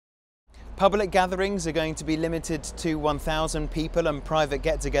Public gatherings are going to be limited to 1,000 people and private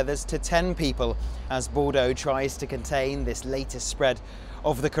get-togethers to 10 people as Bordeaux tries to contain this latest spread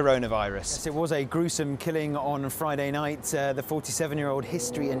of the coronavirus. Yes, it was a gruesome killing on Friday night. The 47-year-old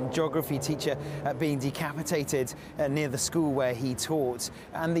history and geography teacher being decapitated near the school where he taught.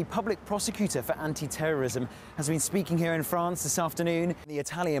 And the public prosecutor for anti-terrorism has been speaking here in France this afternoon. The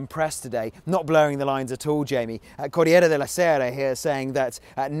Italian press today, not blurring the lines at all, Jamie. Corriere della Sera here saying that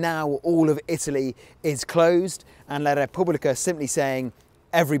now all of Italy is closed, and La Repubblica simply saying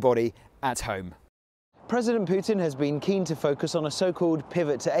everybody at home. President Putin has been keen to focus on a so-called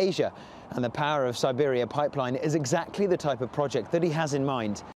pivot to Asia, and the Power of Siberia pipeline is exactly the type of project that he has in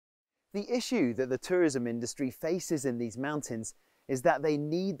mind. The issue that the tourism industry faces in these mountains is that they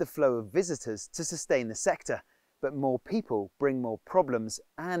need the flow of visitors to sustain the sector, but more people bring more problems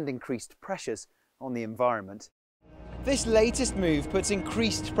and increased pressures on the environment. This latest move puts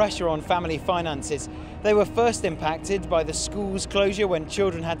increased pressure on family finances. They were first impacted by the school's closure when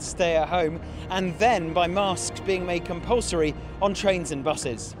children had to stay at home, and then by masks being made compulsory on trains and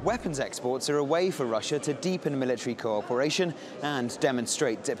buses. Weapons exports are a way for Russia to deepen military cooperation and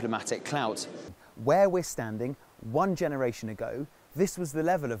demonstrate diplomatic clout. Where we're standing, 1 generation ago, this was the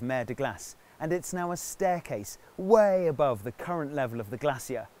level of Mer de Glace, and it's now a staircase way above the current level of the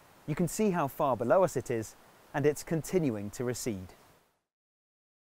glacier. You can see how far below us it is, and it's continuing to recede.